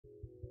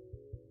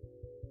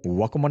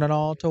Welcome one and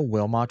all to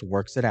Wilmot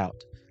Works It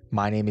Out.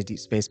 My name is Deep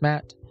Space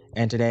Matt,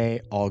 and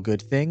today all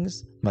good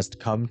things must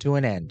come to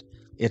an end.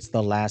 It's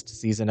the last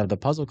season of the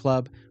Puzzle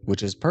Club,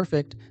 which is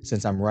perfect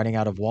since I'm running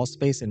out of wall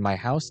space in my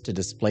house to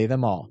display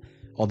them all.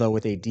 Although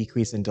with a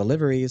decrease in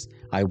deliveries,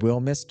 I will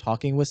miss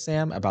talking with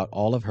Sam about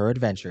all of her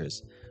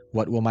adventures.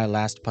 What will my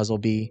last puzzle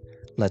be?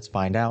 Let's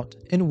find out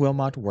in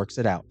Wilmot Works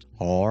It Out.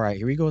 Alright,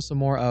 here we go, some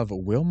more of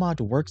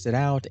Wilmot Works It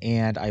Out,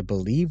 and I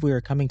believe we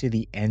are coming to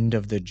the end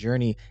of the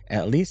journey,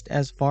 at least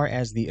as far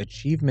as the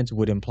achievements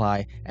would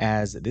imply,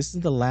 as this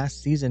is the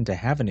last season to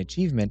have an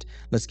achievement.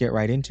 Let's get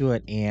right into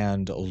it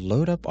and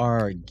load up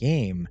our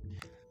game.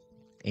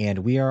 And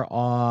we are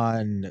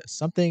on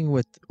something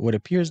with what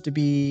appears to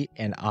be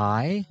an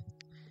eye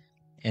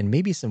and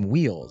maybe some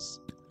wheels.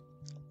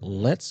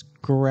 Let's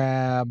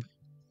grab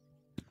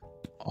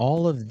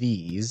all of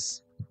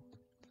these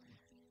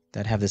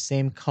that have the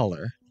same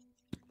color.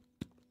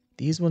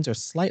 These ones are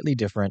slightly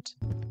different.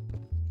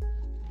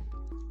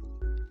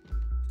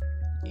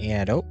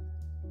 And oh,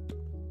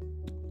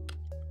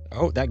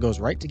 that goes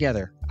right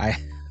together. I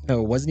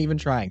wasn't even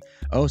trying.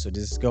 Oh, so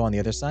does this go on the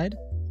other side?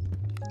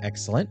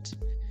 Excellent.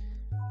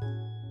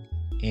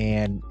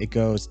 And it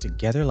goes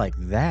together like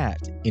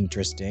that.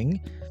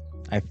 Interesting.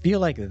 I feel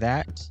like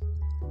that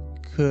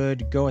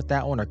could go with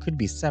that one or could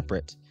be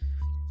separate.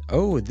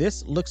 Oh,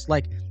 this looks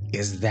like,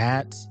 is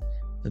that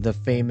the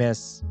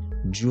famous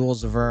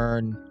Jules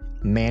Verne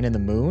Man in the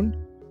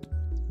Moon?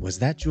 Was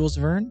that Jules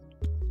Verne?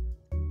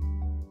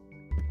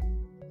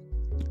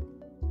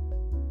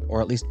 Or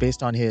at least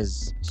based on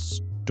his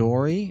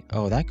story?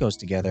 Oh, that goes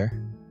together.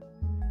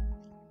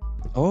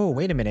 Oh,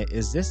 wait a minute.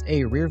 Is this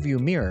a rear view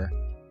mirror?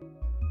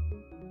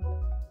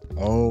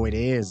 Oh, it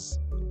is.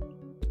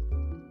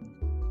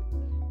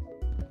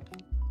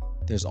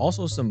 There's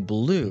also some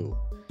blue.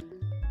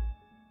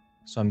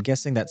 So I'm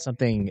guessing that's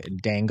something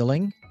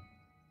dangling.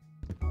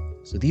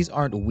 So these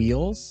aren't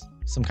wheels,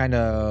 some kind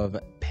of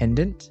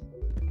pendant.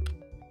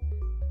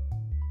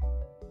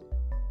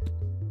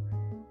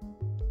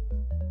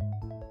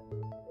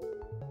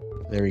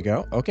 There we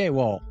go. Okay,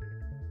 well,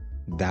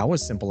 that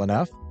was simple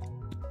enough.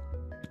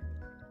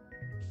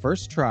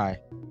 First try.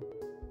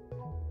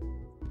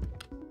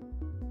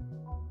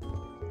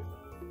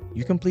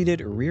 You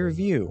completed rear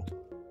view.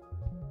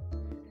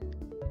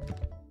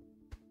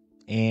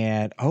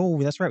 And,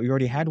 oh, that's right. We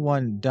already had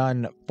one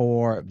done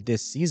for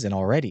this season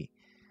already.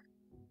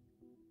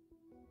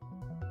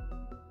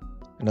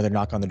 Another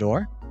knock on the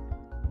door.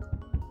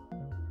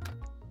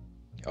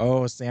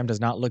 Oh, Sam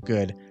does not look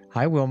good.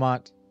 Hi,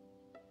 Wilmot.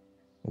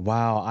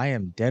 Wow, I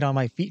am dead on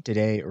my feet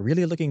today.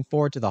 Really looking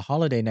forward to the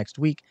holiday next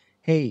week.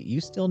 Hey, you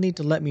still need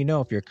to let me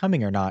know if you're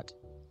coming or not.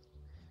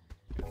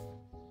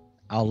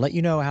 I'll let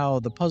you know how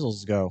the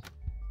puzzles go.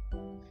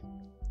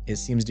 It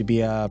seems to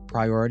be a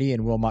priority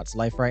in Wilmot's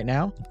life right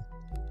now.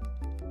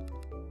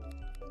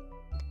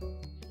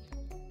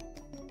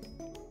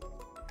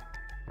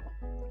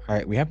 All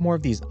right, we have more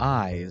of these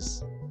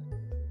eyes.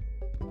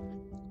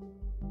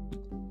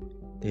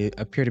 They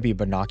appear to be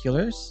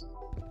binoculars.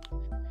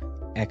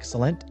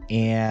 Excellent.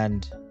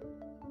 And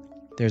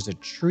there's a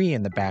tree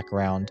in the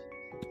background.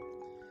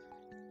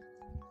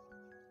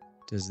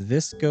 Does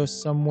this go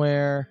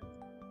somewhere?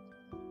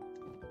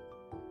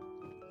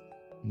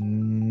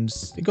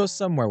 It goes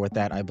somewhere with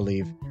that, I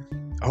believe.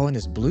 Oh, and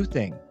this blue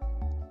thing.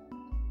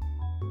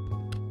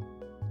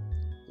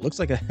 Looks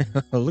like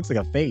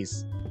a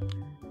face.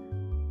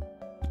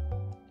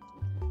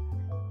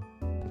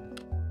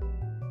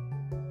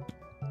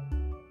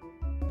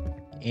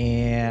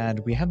 And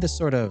we have this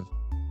sort of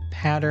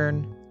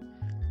pattern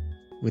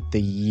with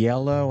the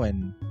yellow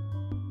and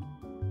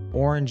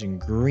orange and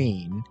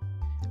green.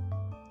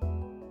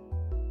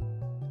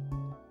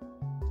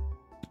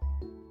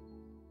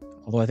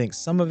 Although I think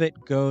some of it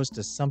goes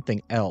to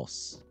something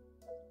else.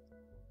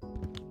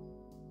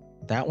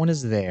 That one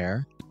is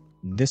there.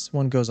 This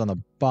one goes on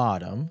the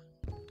bottom.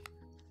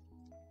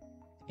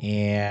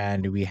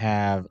 And we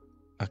have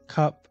a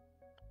cup.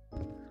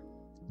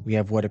 We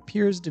have what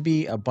appears to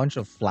be a bunch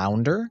of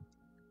flounder.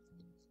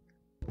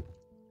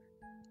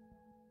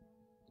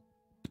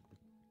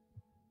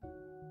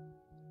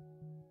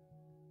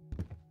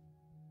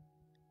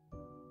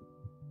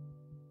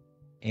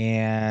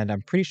 And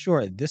I'm pretty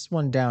sure this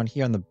one down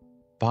here on the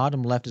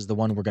bottom left is the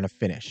one we're going to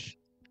finish.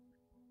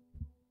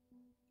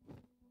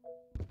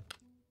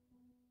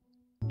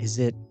 Is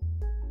it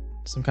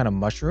some kind of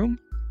mushroom?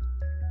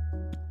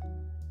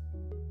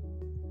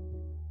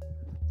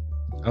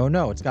 Oh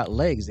no, it's got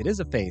legs. It is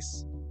a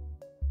face.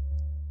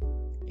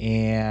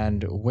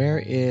 And where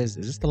is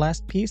this the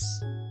last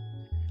piece?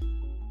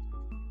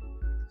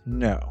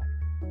 No.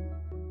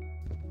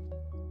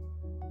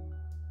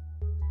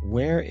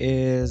 Where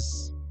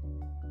is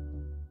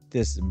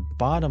this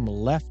bottom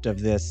left of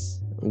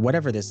this,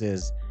 whatever this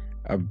is,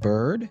 a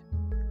bird?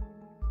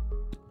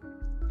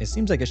 It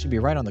seems like it should be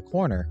right on the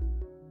corner.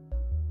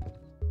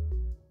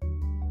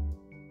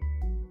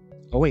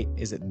 Oh wait,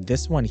 is it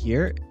this one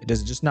here?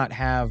 Does it just not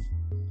have...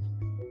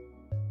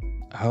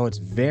 Oh, it's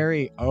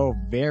very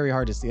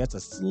hard to see. That's a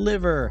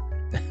sliver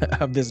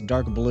of this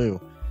dark blue.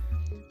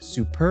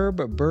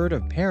 Superb bird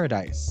of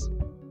paradise.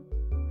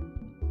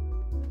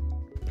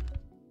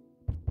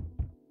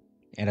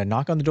 And a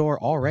knock on the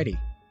door already.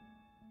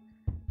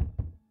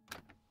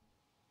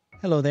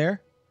 Hello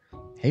there.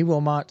 Hey,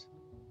 Wilmot.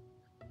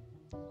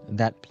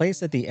 That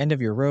place at the end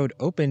of your road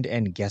opened,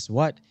 and guess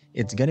what?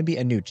 It's gonna be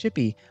a new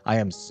chippy. I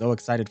am so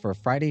excited for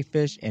Friday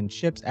fish and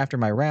chips after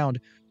my round.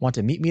 Want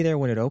to meet me there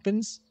when it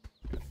opens?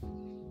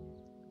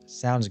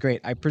 Sounds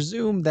great. I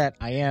presume that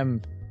I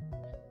am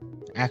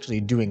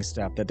actually doing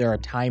stuff, that there are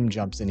time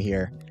jumps in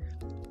here.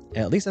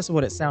 At least that's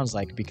what it sounds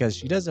like, because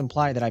she does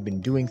imply that I've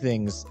been doing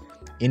things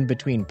in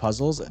between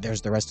puzzles.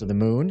 There's the rest of the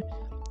moon,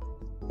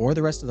 or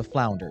the rest of the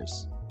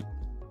flounders.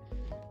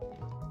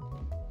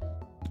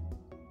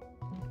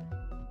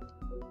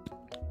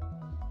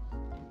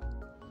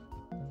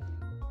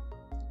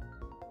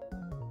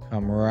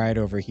 Come right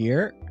over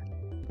here.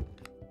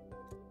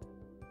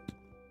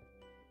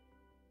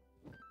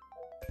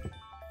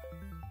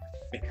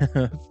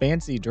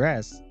 Fancy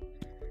dress.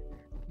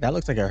 That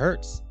looks like it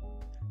hurts.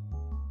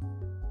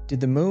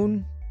 Did the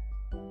moon...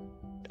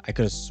 I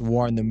could have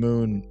sworn the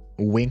moon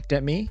winked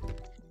at me.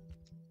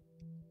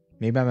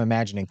 Maybe I'm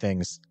imagining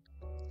things.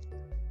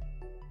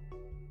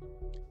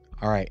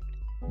 Alright.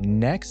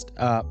 Next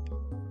up,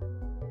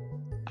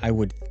 I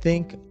would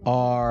think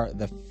are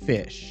the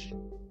fish.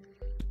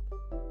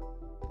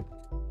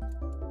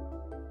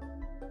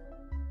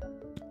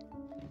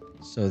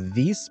 So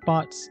these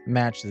spots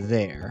match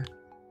there,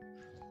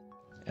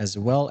 as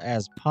well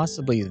as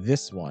possibly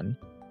this one.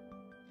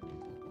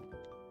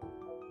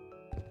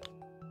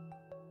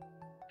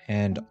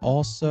 And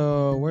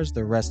also, where's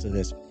the rest of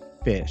this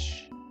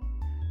fish?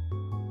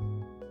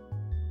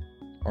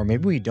 Or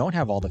maybe we don't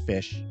have all the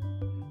fish.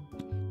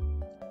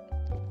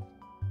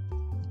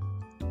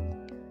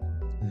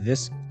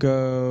 This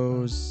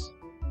goes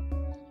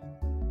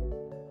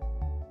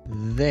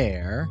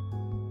there.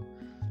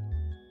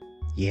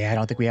 Yeah, I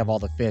don't think we have all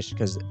the fish,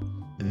 because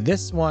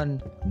this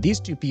one, these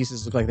two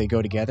pieces look like they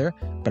go together,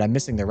 but I'm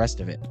missing the rest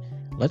of it.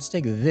 Let's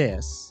take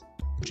this,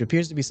 which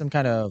appears to be some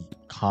kind of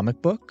comic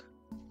book.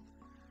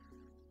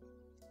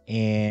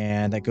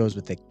 And that goes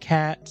with the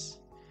cat.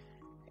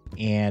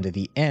 And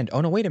the end.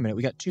 Oh, no, wait a minute.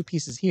 We got two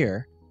pieces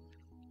here.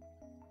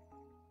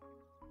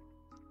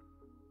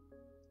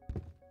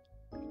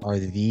 Are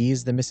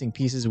these the missing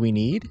pieces we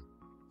need?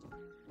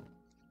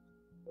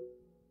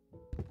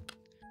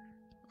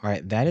 All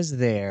right, that is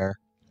there.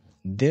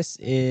 This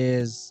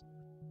is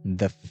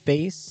the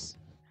face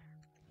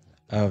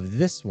of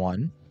this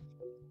one.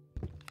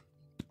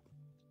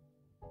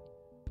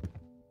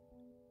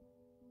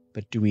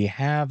 But do we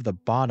have the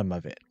bottom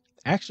of it?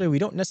 Actually, we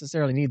don't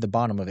necessarily need the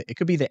bottom of it. It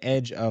could be the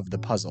edge of the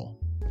puzzle.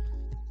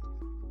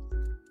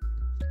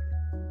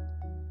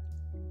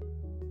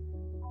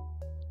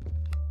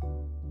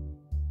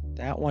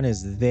 That one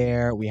is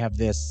there. We have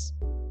this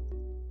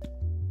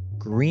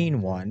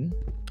green one.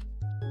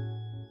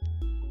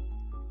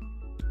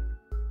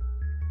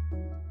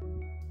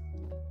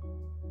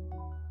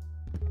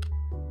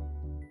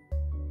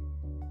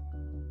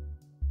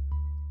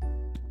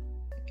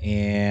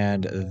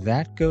 And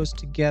that goes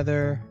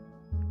together.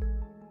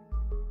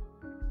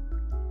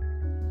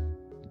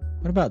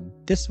 What about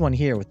this one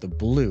here with the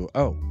blue?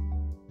 Oh,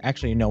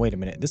 actually, no, wait a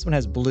minute. This one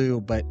has blue,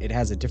 but it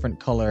has a different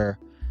color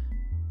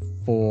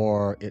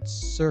for its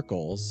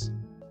circles.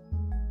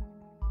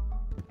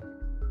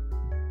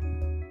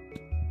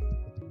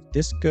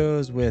 This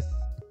goes with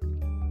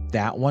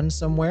that one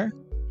somewhere.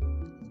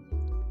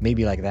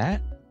 Maybe like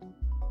that.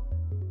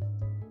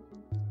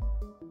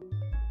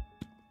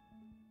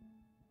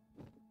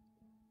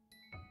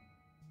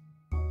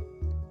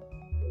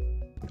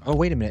 Oh,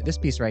 wait a minute. This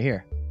piece right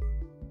here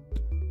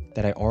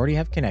that I already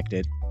have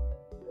connected.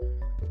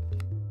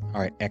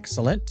 All right,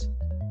 excellent.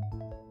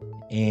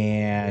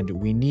 And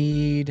we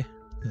need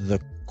the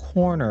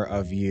corner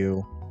of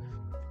you,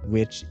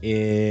 which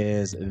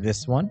is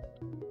this one.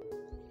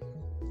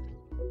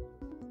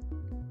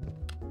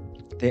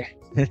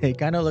 They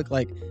kind of look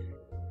like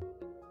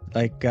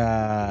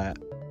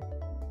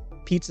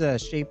pizza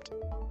shaped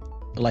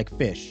like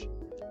fish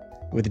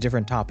with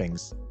different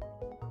toppings.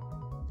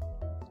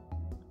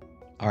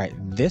 All right,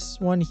 this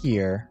one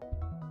here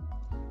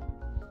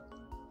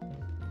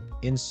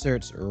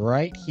inserts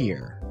right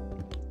here.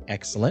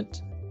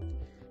 Excellent.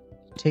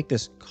 Take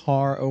this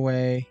car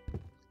away.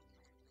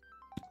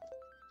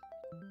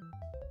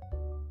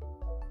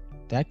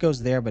 That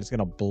goes there, but it's going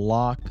to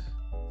block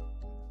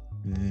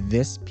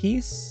this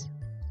piece.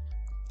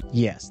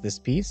 Yes, this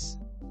piece.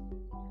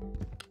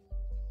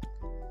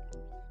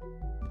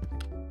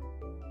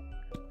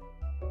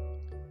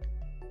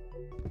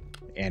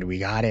 And we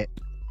got it.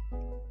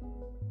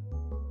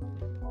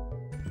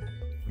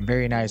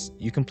 Very nice.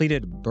 You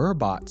completed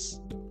Burbots.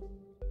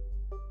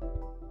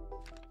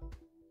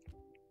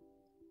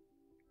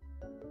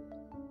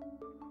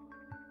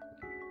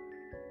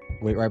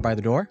 Wait right by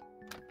the door.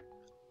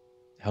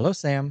 Hello,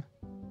 Sam.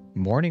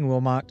 Morning,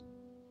 Wilmot.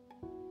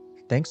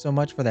 Thanks so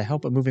much for the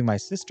help of moving my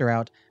sister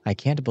out. I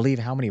can't believe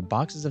how many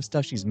boxes of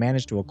stuff she's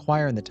managed to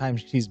acquire in the time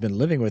she's been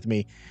living with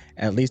me.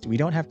 At least we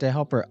don't have to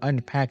help her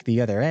unpack the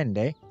other end,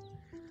 eh?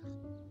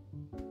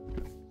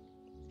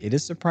 It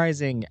is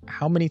surprising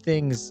how many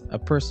things a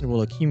person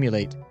will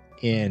accumulate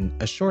in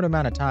a short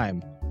amount of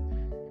time.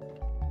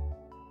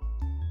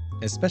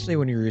 Especially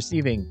when you're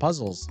receiving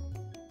puzzles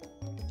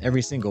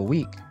every single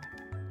week.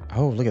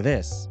 Oh, look at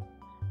this.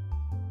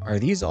 Are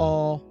these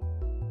all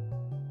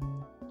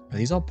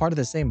part of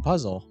the same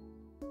puzzle?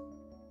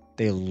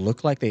 They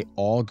look like they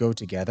all go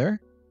together.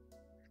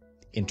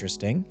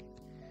 Interesting.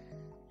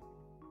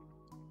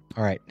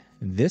 All right,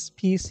 this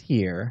piece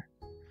here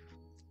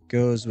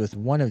goes with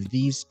one of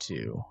these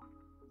two.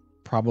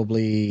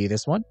 Probably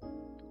this one?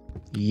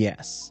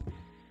 Yes.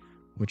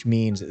 Which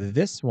means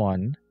this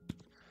one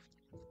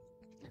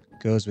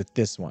goes with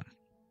this one.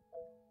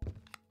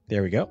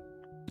 There we go.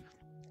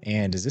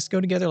 And does this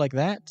go together like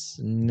that?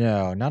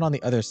 No, not on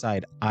the other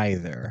side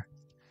either.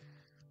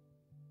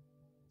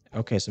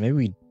 Okay, so maybe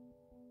we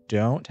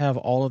don't have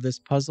all of this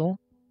puzzle.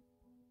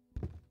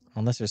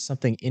 Unless there's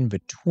something in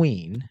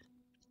between.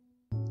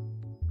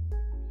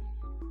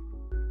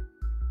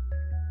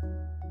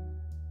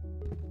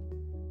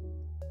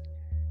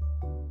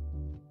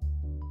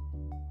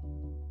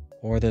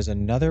 Or there's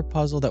another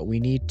puzzle that we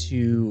need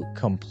to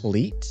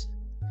complete.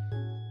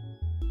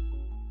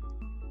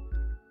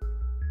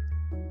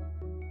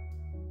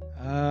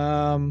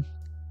 I'm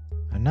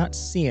not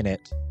seeing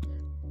it.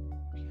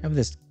 We have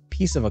this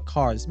piece of a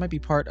car. This might be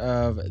part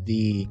of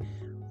the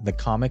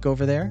comic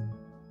over there.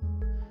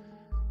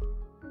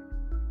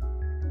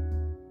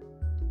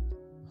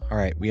 All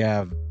right, we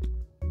have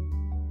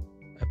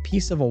a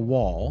piece of a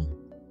wall.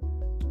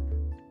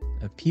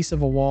 A piece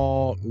of a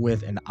wall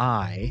with an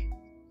eye.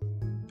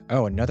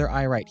 Oh, another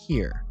eye right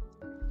here.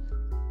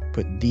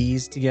 Put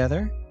these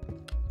together.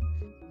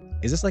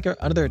 Is this like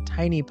another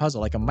tiny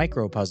puzzle, like a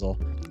micro puzzle?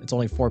 It's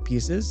only 4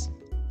 pieces.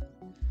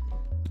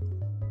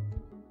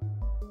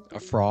 A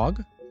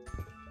frog.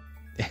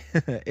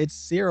 It's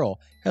Cyril.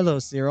 Hello,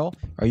 Cyril.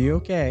 Are you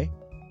okay?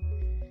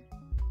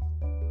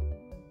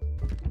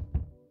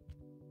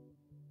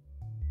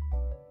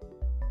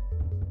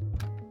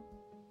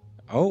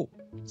 Oh,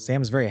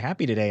 Sam's very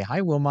happy today.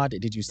 Hi, Wilmot.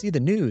 Did you see the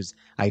news?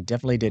 I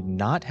definitely did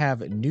not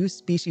have new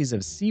species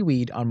of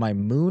seaweed on my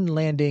moon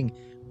landing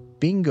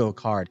bingo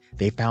card.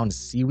 They found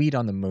seaweed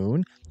on the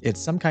moon. It's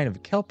some kind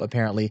of kelp,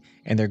 apparently,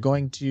 and they're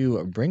going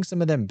to bring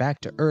some of them back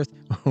to Earth.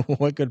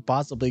 What could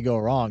possibly go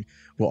wrong?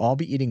 We'll all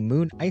be eating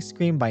moon ice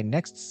cream by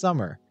next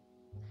summer.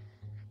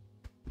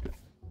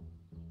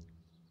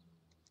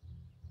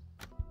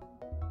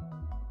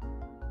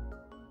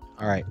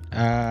 All right,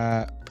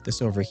 put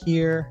this over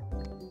here.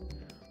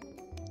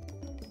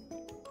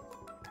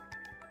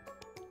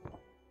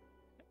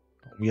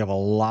 We have a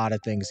lot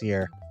of things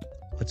here.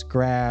 Let's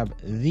grab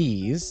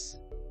these.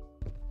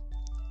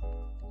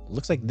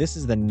 Looks like this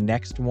is the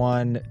next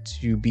one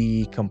to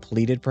be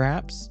completed,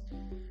 perhaps.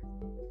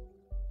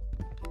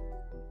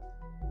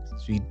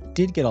 So we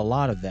did get a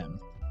lot of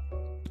them.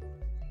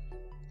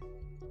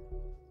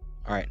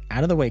 All right,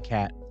 out of the way,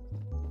 cat.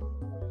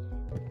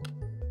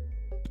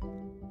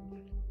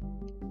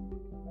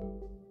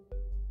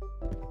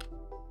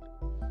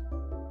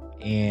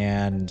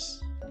 And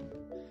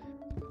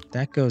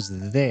that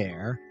goes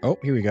there. Oh,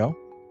 here we go.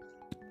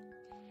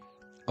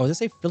 Oh, does it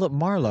say Philip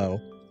Marlowe?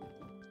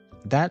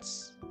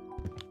 That's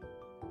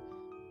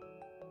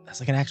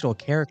like an actual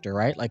character,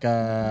 right? Like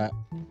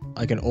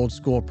an old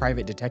school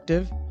private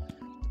detective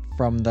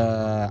from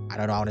the, I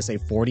don't know, I want to say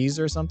 40s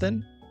or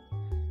something.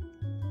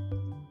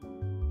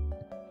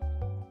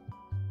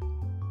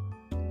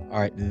 All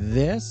right,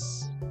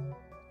 this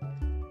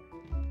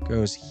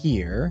goes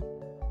here.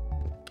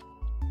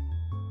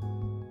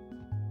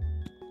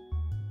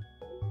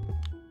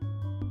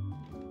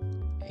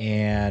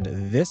 And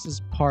this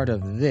is part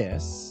of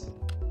this.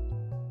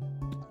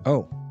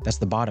 Oh, that's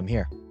the bottom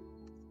here.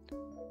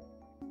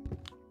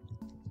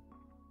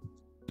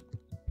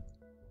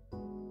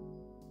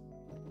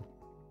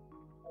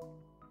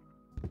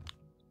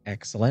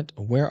 Excellent.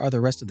 Where are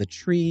the rest of the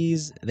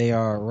trees? They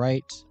are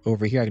right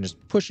over here. I can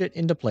just push it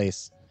into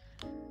place.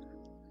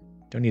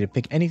 Don't need to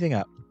pick anything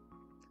up.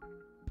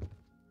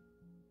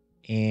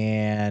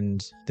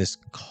 And this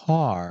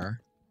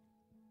car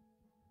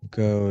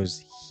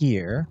goes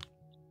here.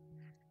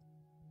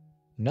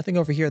 Nothing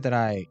over here that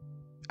I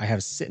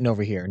have sitting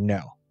over here.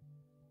 No.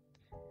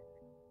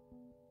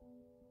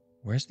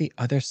 Where's the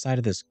other side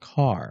of this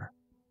car?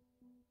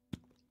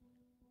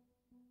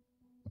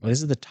 Well,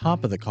 this is the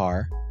top of the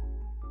car.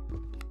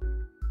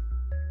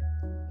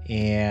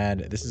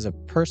 And this is a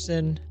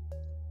person.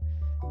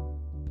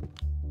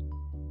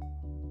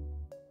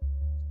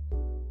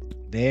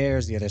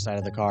 There's the other side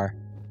of the car.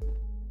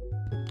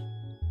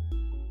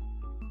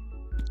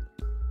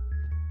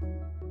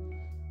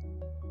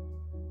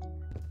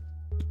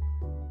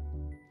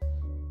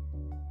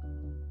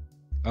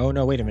 Oh,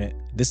 no, wait a minute.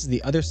 This is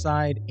the other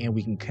side, and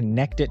we can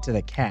connect it to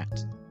the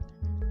cat.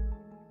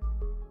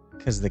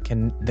 Because the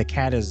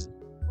cat is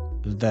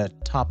the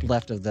top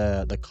left of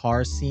the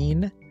car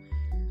scene.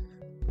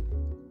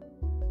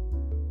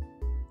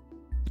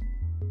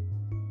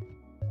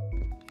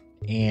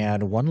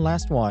 And one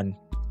last one.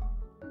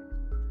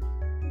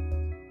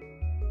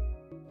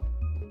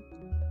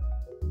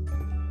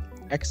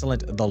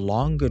 Excellent. The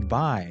long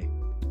goodbye.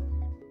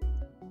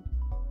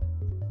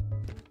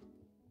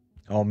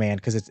 Oh man,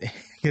 because it's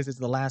because it's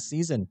the last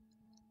season.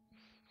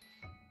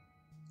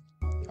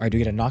 All right, do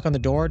we get a knock on the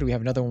door? Do we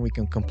have another one we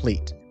can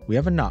complete? We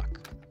have a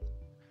knock.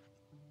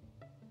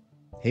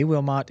 Hey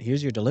Wilmot,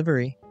 here's your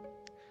delivery.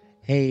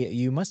 Hey,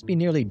 you must be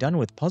nearly done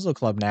with Puzzle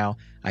Club now.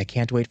 I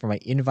can't wait for my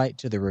invite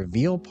to the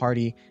reveal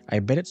party. I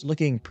bet it's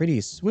looking pretty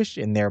swish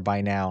in there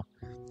by now.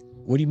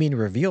 What do you mean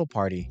reveal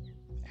party?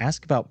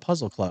 Ask about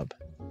Puzzle Club.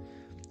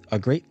 A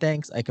great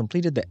thanks, I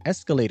completed the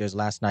escalators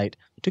last night.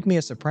 It took me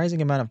a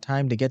surprising amount of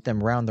time to get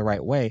them round the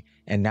right way,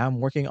 and now I'm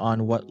working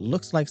on what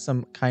looks like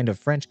some kind of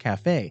French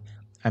cafe.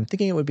 I'm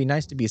thinking it would be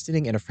nice to be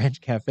sitting in a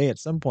French cafe at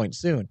some point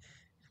soon.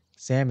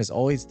 Sam is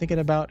always thinking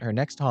about her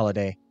next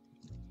holiday.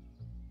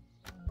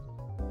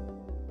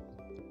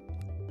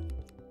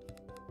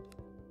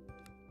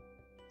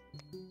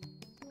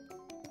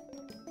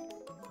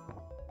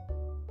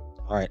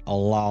 All right,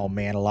 oh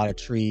man, a lot of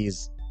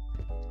trees.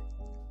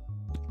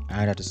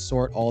 I'd have to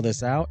sort all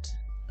this out.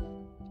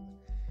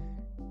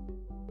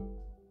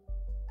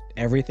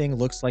 Everything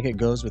looks like it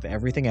goes with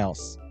everything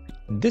else.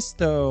 This,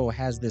 though,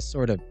 has this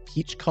sort of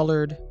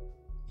peach-colored...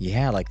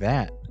 Yeah, like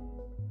that.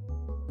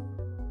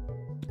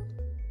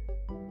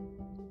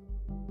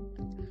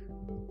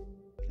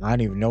 I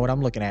don't even know what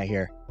I'm looking at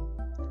here.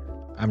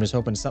 I'm just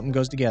hoping something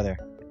goes together.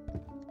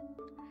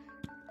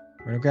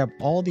 We're gonna grab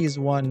all these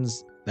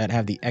ones that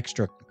have the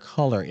extra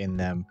color in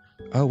them.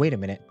 Oh, wait a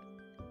minute.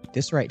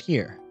 This right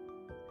here.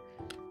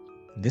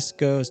 This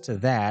goes to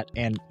that,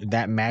 and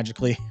that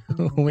magically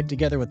went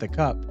together with the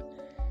cup.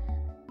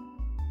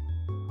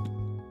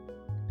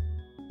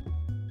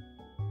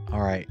 All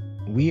right,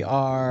 we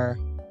are...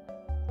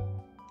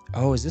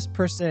 Oh, is this a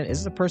person...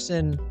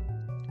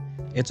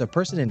 It's a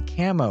person in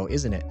camo,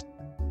 isn't it?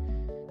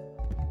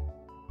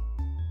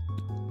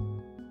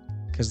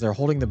 Because they're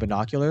holding the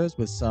binoculars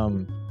with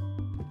some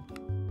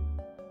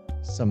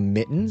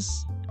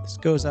mittens. This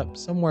goes up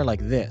somewhere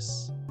like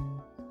this.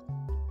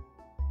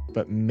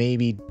 But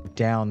maybe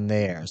down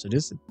there. So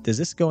does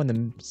this go in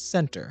the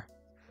center?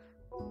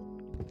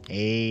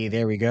 Hey,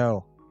 there we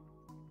go.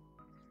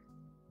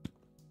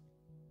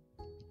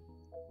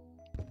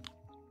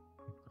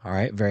 All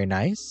right, very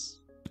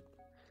nice.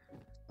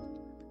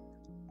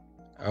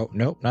 Oh,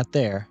 nope, not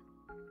there.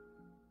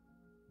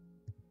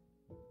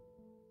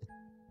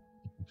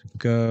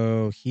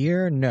 Go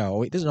here? No,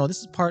 wait, this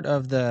is part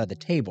of the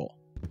table.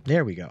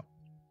 There we go.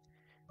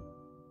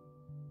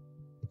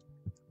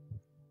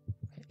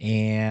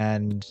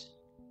 And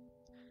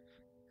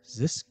does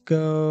this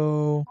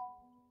go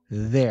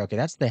there? Okay,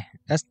 that's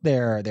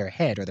their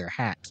head or their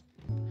hat.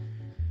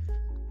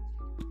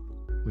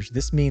 Which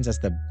this means that's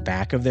the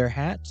back of their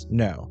hat?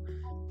 No,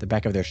 the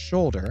back of their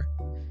shoulder.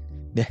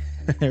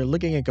 They're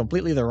looking in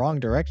completely the wrong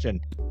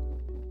direction.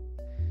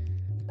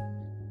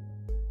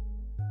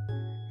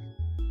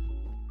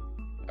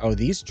 Oh,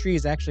 these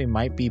trees actually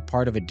might be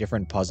part of a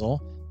different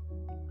puzzle.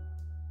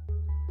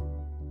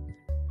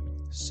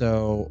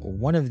 So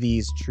one of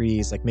these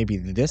trees, like maybe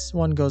this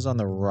one goes on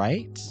the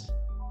right.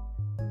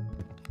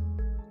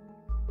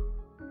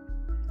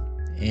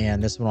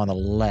 And this one on the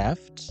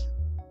left.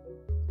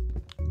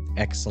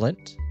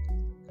 Excellent.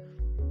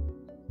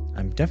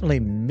 I'm definitely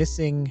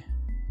missing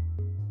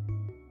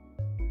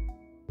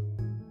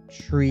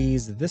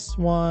trees. This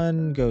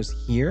one goes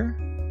here.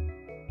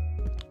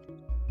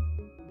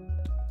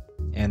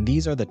 And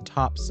these are the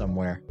top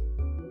somewhere.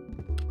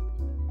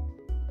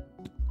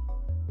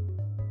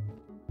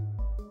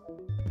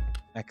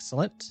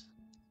 Excellent.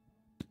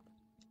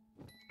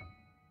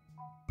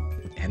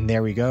 And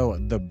there we go,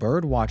 the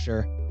bird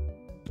watcher.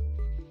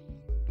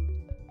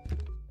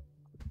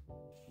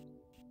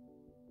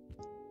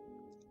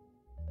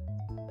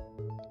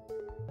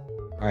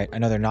 All right,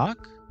 another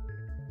knock?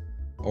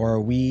 Or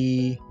are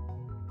we...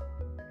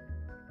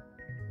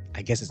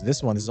 I guess it's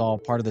this one. This is all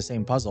part of the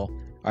same puzzle.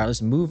 All right,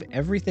 let's move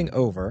everything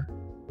over.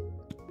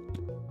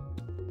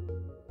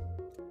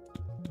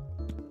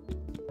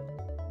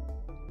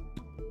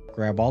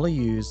 Grab all of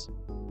yous.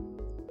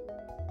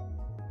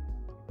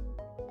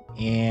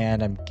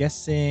 And I'm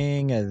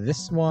guessing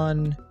this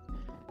one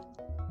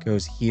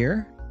goes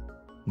here.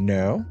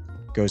 No,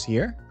 goes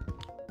here.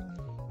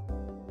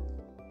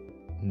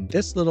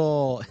 This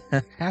little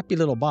happy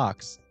little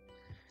box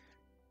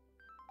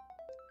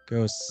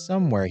goes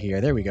somewhere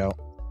here. There we go.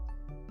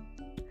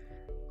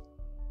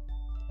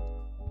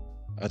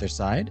 Other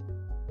side.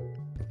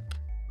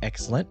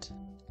 Excellent.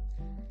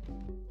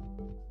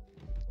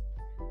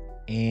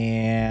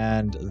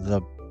 And the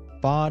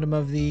bottom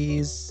of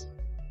these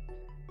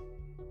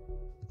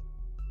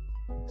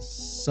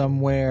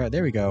somewhere.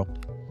 There we go.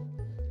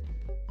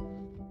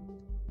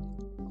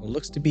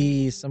 Looks to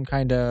be some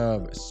kind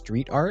of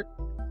street art.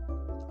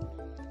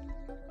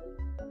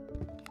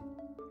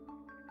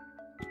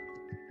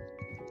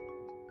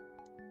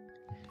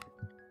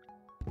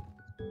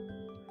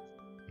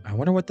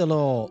 wonder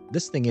what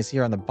this thing is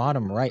here on the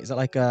bottom right. Is that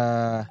like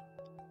a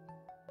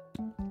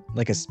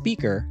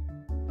speaker?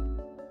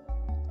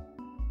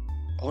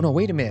 Oh no,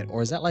 wait a minute.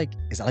 Or is that like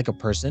a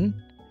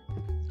person?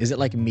 Is it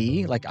like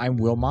me? Like I'm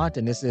Wilmot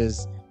and this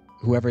is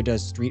whoever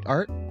does street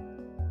art?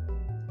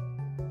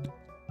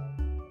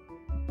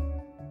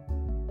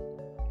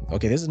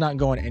 Okay, this is not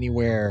going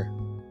anywhere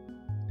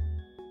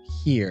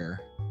here.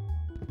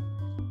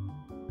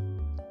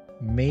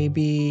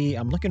 Maybe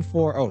I'm looking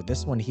for, oh,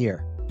 this one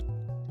here.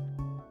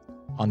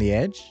 On the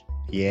edge?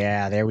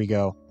 Yeah, there we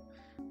go.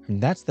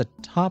 And that's the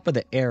top of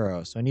the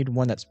arrow. So I need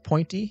one that's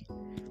pointy,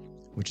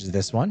 which is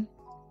this one.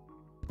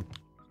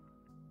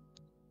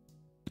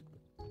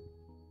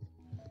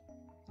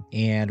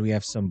 And we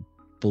have some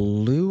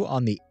blue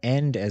on the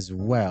end as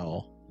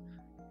well,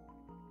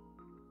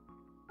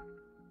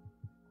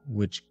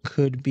 which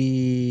could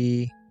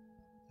be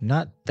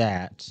not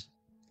that.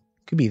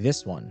 Could be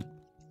this one.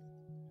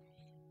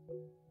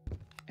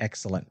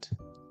 Excellent.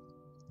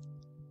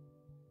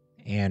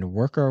 And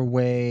work our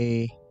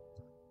way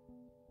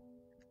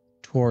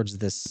towards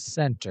the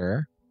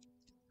center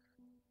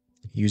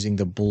using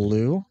the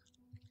blue.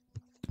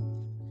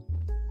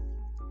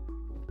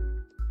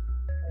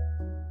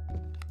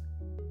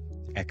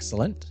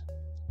 Excellent.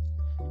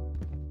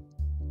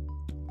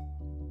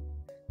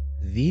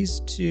 These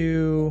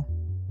two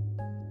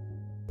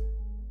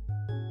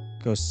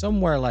go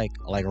somewhere like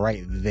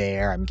right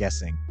there, I'm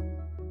guessing.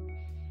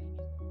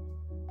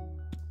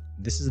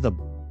 This is the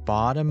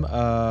bottom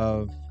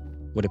of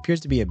what appears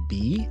to be a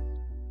B.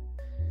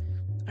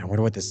 I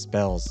wonder what this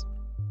spells.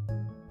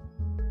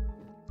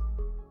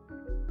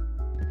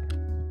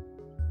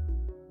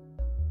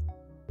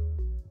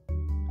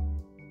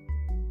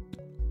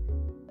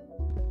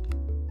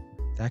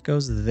 That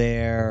goes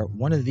there.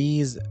 One of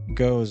these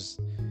goes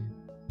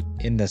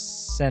in the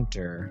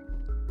center.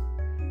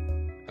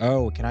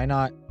 Oh, can I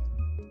not?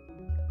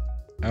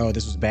 Oh,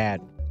 this was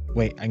bad.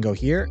 Wait, I can go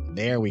here?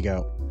 There we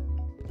go.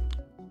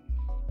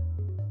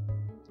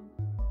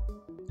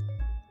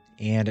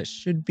 And it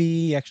should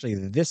be actually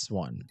this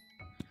one.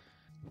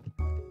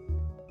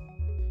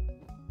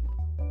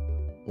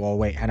 Well,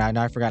 wait, and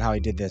I forgot how I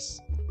did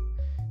this.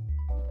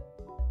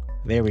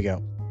 There we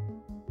go.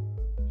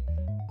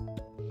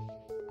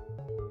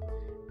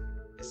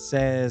 It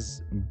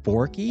says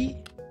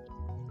Borky.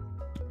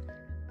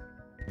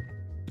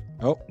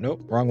 Oh,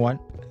 nope, wrong one.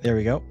 There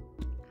we go.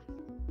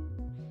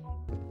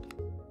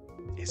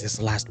 Is this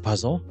the last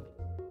puzzle?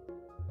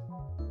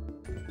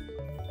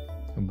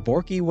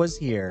 Borky was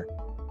here.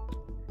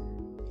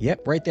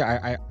 Yep, right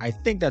there. I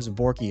think that's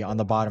Borky on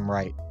the bottom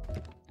right.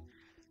 Let's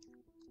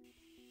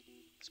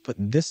put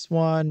this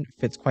one.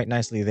 Fits quite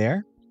nicely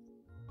there.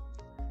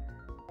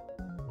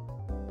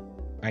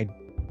 I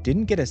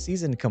didn't get a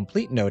season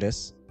complete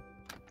notice.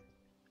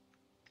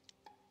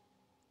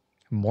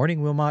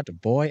 Morning,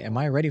 Wilmot. Boy, am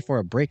I ready for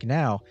a break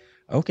now.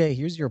 Okay,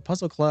 here's your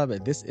puzzle club.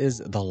 This is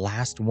the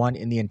last one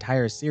in the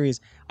entire series.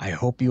 I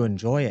hope you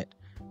enjoy it.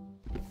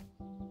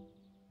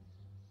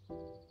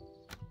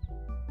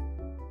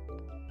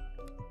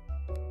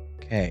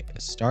 Okay,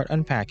 start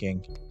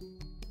unpacking.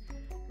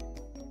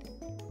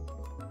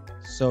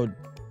 So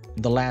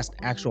the last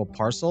actual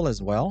parcel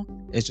as well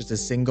is just a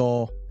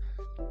single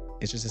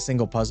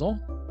puzzle.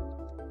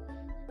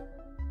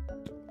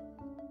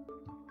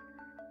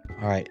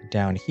 All right,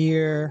 down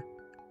here,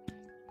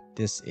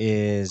 this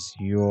is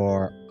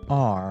your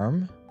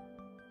arm.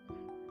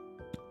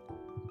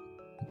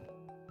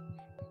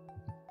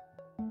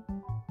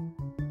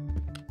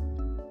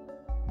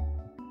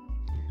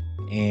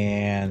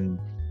 And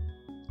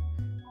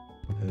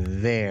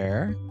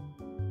there.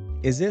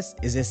 Is this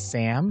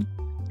Sam?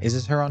 Is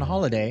this her on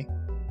holiday?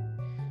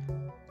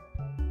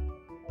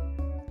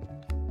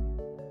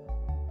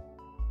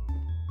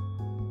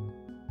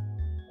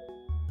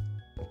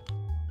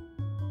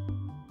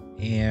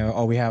 And,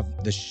 oh, we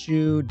have the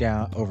shoe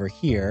down over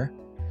here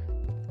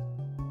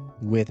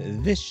with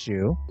this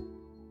shoe.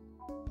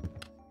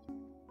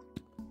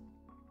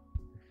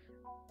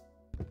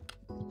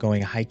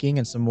 Going hiking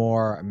in some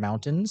more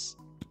mountains.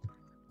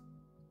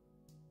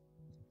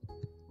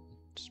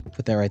 Just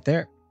put that right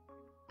there.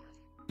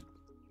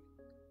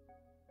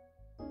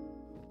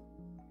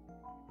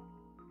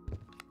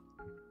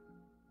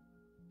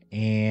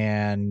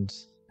 And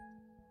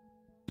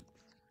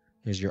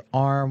here's your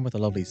arm with a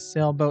lovely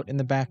sailboat in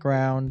the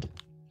background.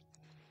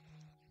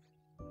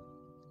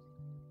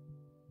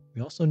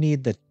 We also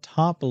need the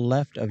top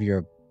left of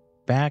your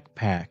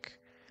backpack,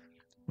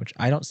 which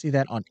I don't see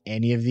that on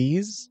any of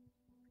these.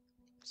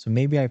 So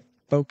maybe I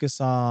focus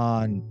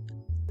on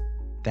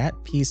that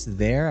piece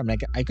there. I mean,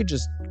 I could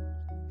just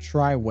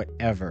try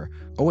whatever.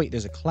 Oh wait,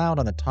 there's a cloud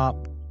on the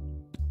top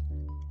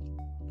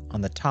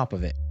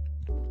of it.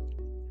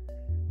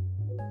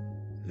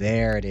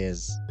 There it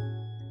is.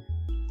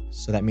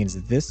 So that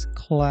means this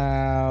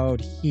cloud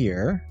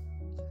here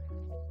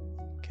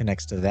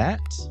connects to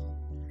that.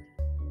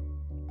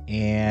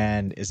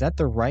 And is that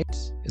the right?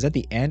 Is that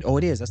the end? Oh,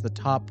 it is. That's the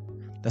top.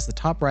 That's the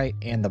top right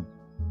and the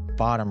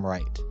bottom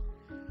right.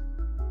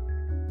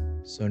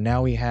 So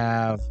now we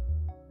have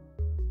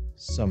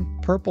some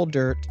purple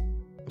dirt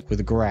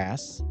with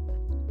grass.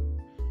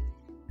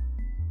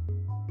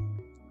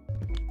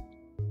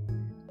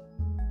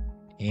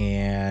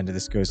 And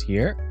this goes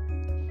here.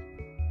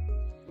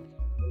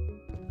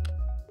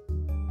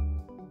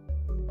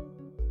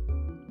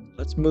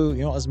 Let's move,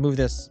 let's move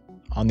this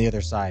on the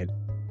other side,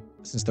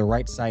 since the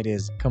right side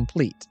is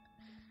complete.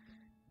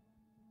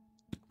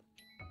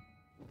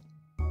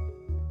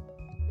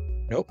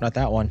 Nope, not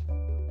that one.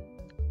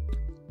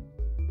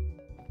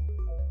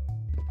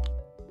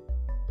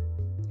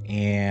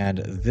 And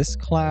this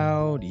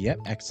cloud, yep,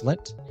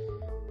 excellent.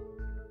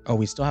 Oh,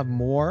 we still have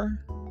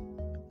more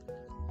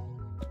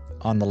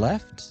on the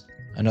left,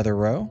 another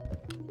row.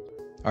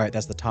 All right,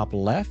 that's the top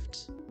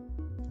left.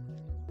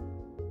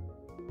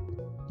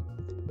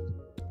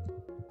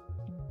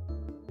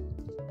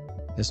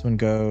 This one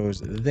goes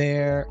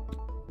there.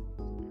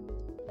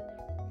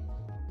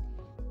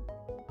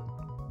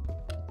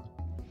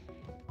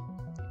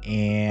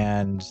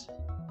 And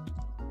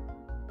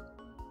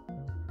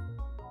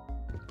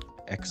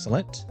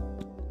excellent.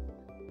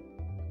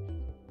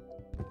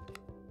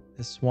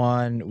 This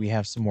one, we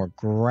have some more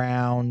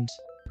ground.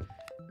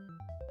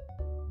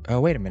 Oh,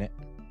 wait a minute.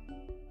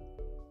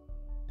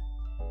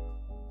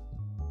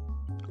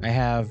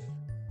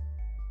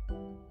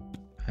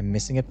 I'm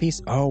missing a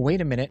piece. Oh,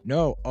 wait a minute.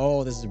 No.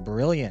 Oh, this is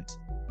brilliant.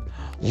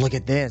 Look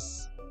at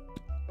this.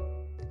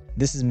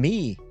 This is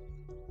me.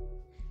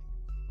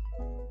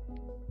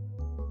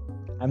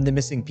 I'm the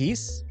missing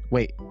piece.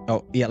 Wait.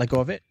 Oh, yeah, let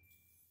go of it.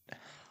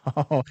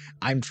 Oh,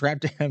 I'm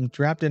trapped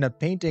in a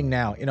painting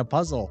now, in a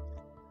puzzle.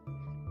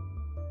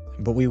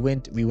 But we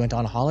went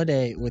on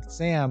holiday with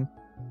Sam.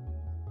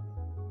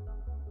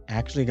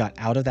 Actually got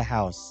out of the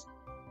house.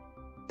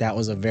 That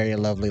was a very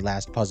lovely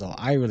last puzzle.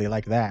 I really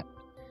like that.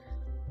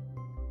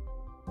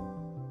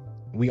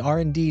 We are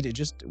indeed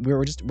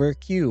we're a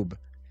cube.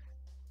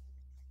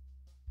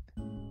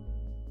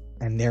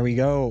 And there we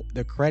go.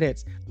 The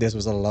credits. This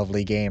was a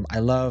lovely game. I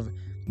love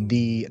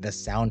the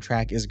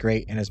soundtrack is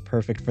great and is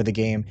perfect for the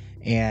game,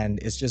 and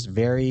it's just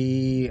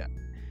very,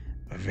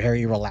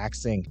 very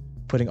relaxing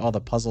putting all the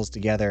puzzles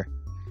together.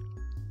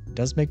 It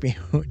does make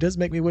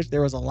me wish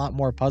there was a lot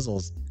more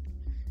puzzles,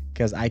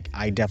 because I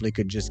definitely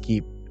could just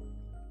keep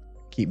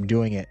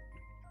doing it.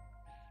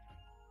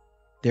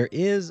 There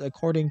is,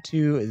 according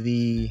to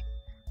the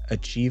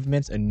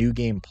achievements, a new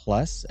game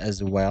plus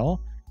as well.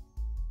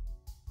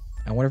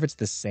 I wonder if it's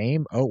the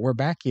same. Oh, we're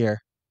back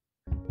here.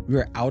 We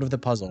are out of the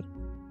puzzle.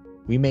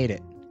 We made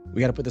it. We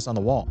got to put this on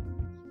the wall.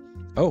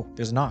 Oh,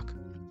 there's a knock.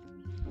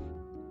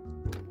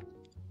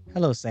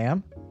 Hello,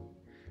 Sam.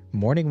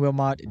 Morning,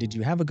 Wilmot. Did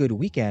you have a good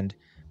weekend?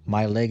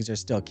 My legs are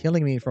still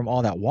killing me from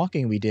all that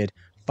walking we did.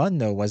 Fun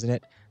though, wasn't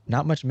it?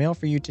 Not much mail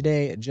for you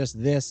today.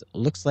 Just this.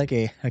 Looks like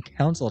a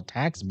council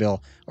tax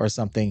bill or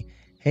something.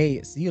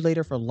 Hey, see you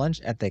later for lunch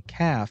at the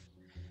caf.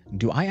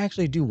 Do I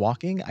actually do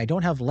walking? I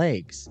don't have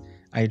legs.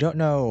 I don't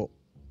know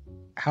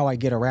how I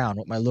get around,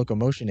 what my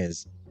locomotion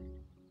is.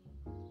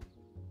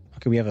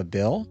 Okay, we have a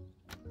bill.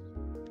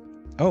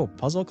 Oh,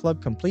 puzzle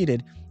club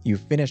completed. You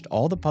finished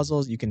all the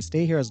puzzles. You can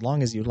stay here as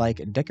long as you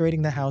like,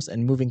 decorating the house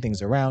and moving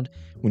things around.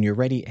 When you're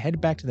ready,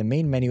 head back to the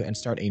main menu and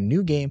start a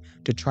new game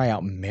to try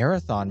out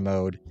marathon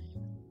mode.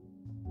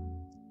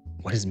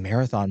 What is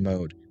marathon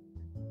mode?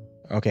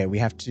 Okay, we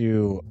have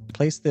to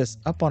place this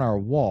up on our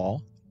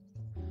wall.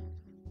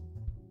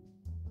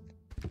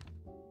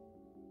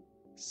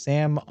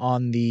 Sam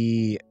on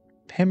the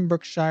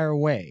Pembrokeshire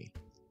Way.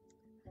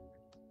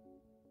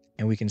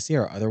 And we can see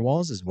our other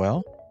walls as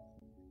well.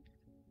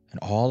 And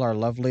all our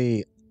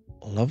lovely,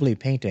 lovely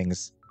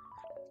paintings.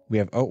 We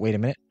have, oh, wait a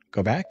minute.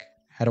 Go back.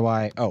 How do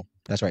I, oh,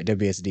 that's right,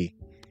 WSD.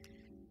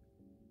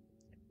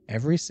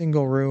 Every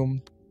single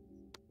room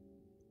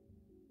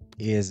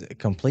is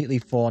completely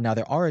full. Now,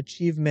 there are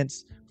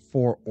achievements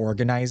for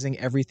organizing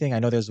everything. I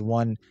know there's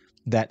one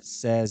that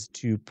says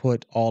to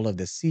put all of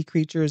the sea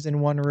creatures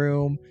in one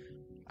room.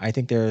 I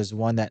think there's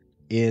one that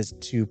is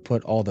to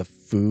put all the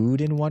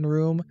food in one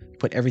room,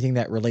 put everything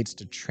that relates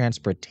to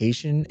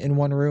transportation in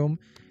one room.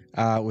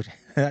 Which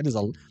that is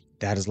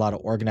a lot of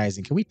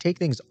organizing. Can we take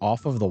things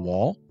off of the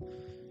wall?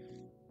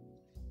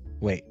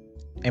 Wait,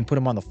 and put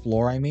them on the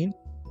floor, I mean,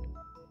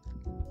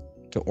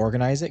 to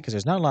organize it, because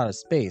there's not a lot of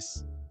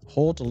space.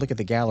 Hold to look at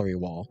the gallery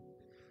wall.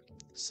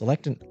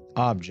 Select an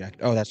object.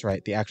 Oh, that's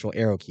right, the actual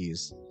arrow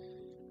keys.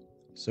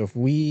 So if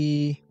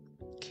we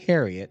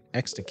carry it,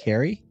 X to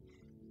carry.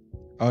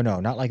 Oh no,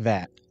 not like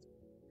that.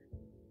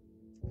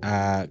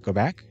 Go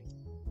back.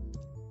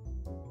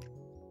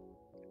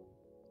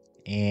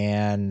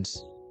 And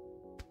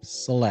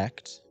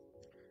select,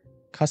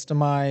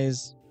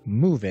 customize,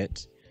 move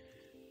it.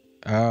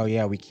 Oh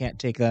yeah, we can't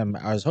take them.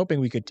 I was hoping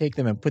we could take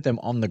them and put them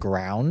on the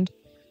ground,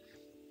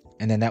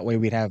 and then that way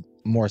we'd have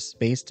more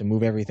space to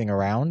move everything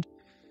around.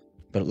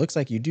 But it looks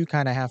like you do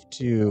kind of have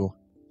to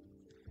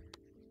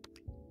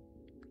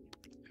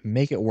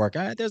make it work.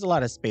 There's a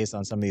lot of space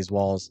on some of these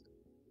walls.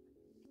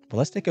 But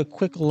let's take a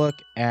quick look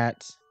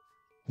at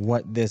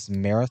what this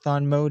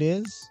marathon mode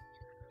is.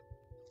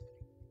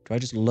 Do I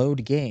just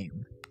load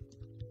game?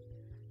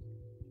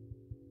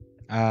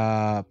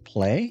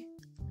 Play?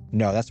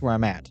 No, that's where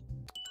I'm at.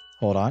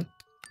 Hold on.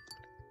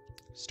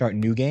 Start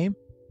new game.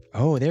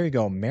 Oh, there you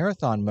go.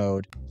 Marathon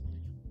mode.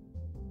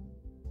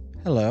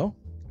 Hello.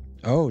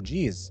 Oh,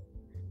 geez.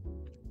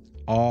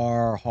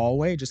 Our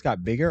hallway just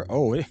got bigger.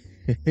 Oh,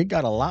 it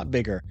got a lot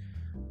bigger.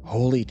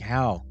 Holy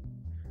cow.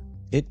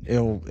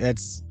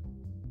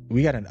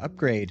 We got an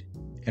upgrade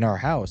in our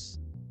house.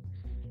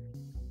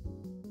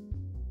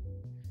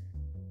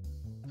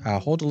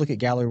 Hold to look at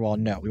gallery wall.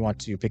 No, we want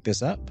to pick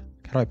this up.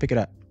 How do I pick it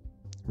up?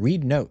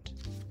 Read note.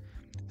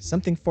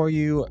 Something for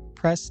you.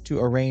 Press to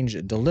arrange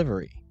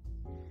delivery.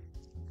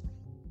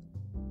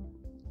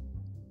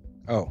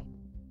 Oh.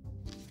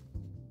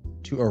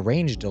 To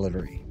arrange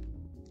delivery.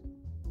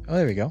 Oh,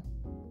 there we go.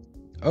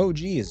 Oh,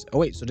 geez. Oh,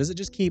 wait. So does it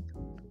just keep...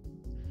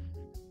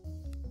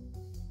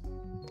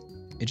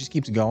 It just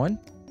keeps going?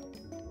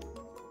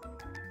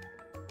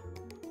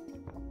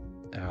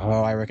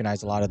 Oh, I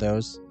recognize a lot of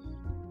those.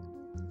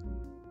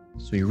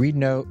 So we read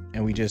note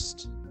and we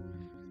just...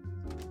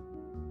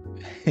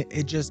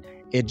 it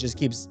just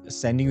keeps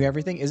sending you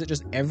everything. Is it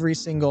just every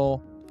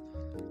single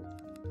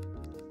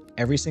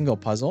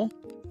puzzle?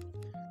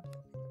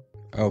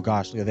 Oh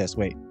gosh, look at this.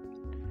 Wait.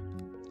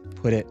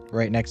 Put it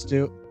right next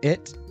to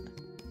it.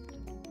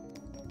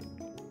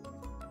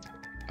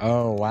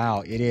 Oh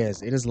wow, it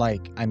is. It is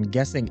like, I'm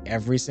guessing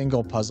every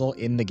single puzzle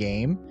in the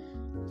game.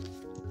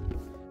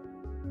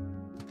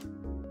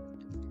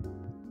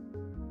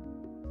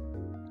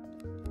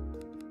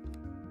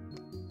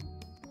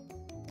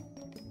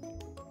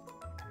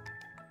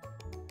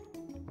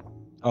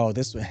 Oh,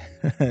 this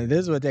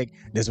this would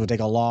take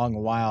a long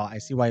while. I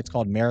see why it's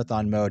called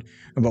marathon mode,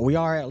 but we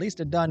are at least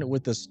done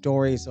with the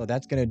story, so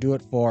that's gonna do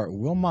it for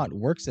Wilmot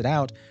Works It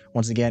Out.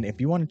 Once again,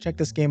 if you want to check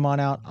this game on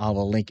out, I'll have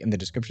a link in the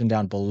description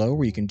down below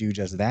where you can do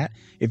just that.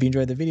 If you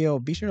enjoyed the video,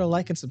 be sure to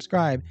like and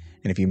subscribe,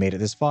 and if you made it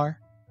this far,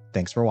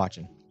 thanks for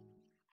watching.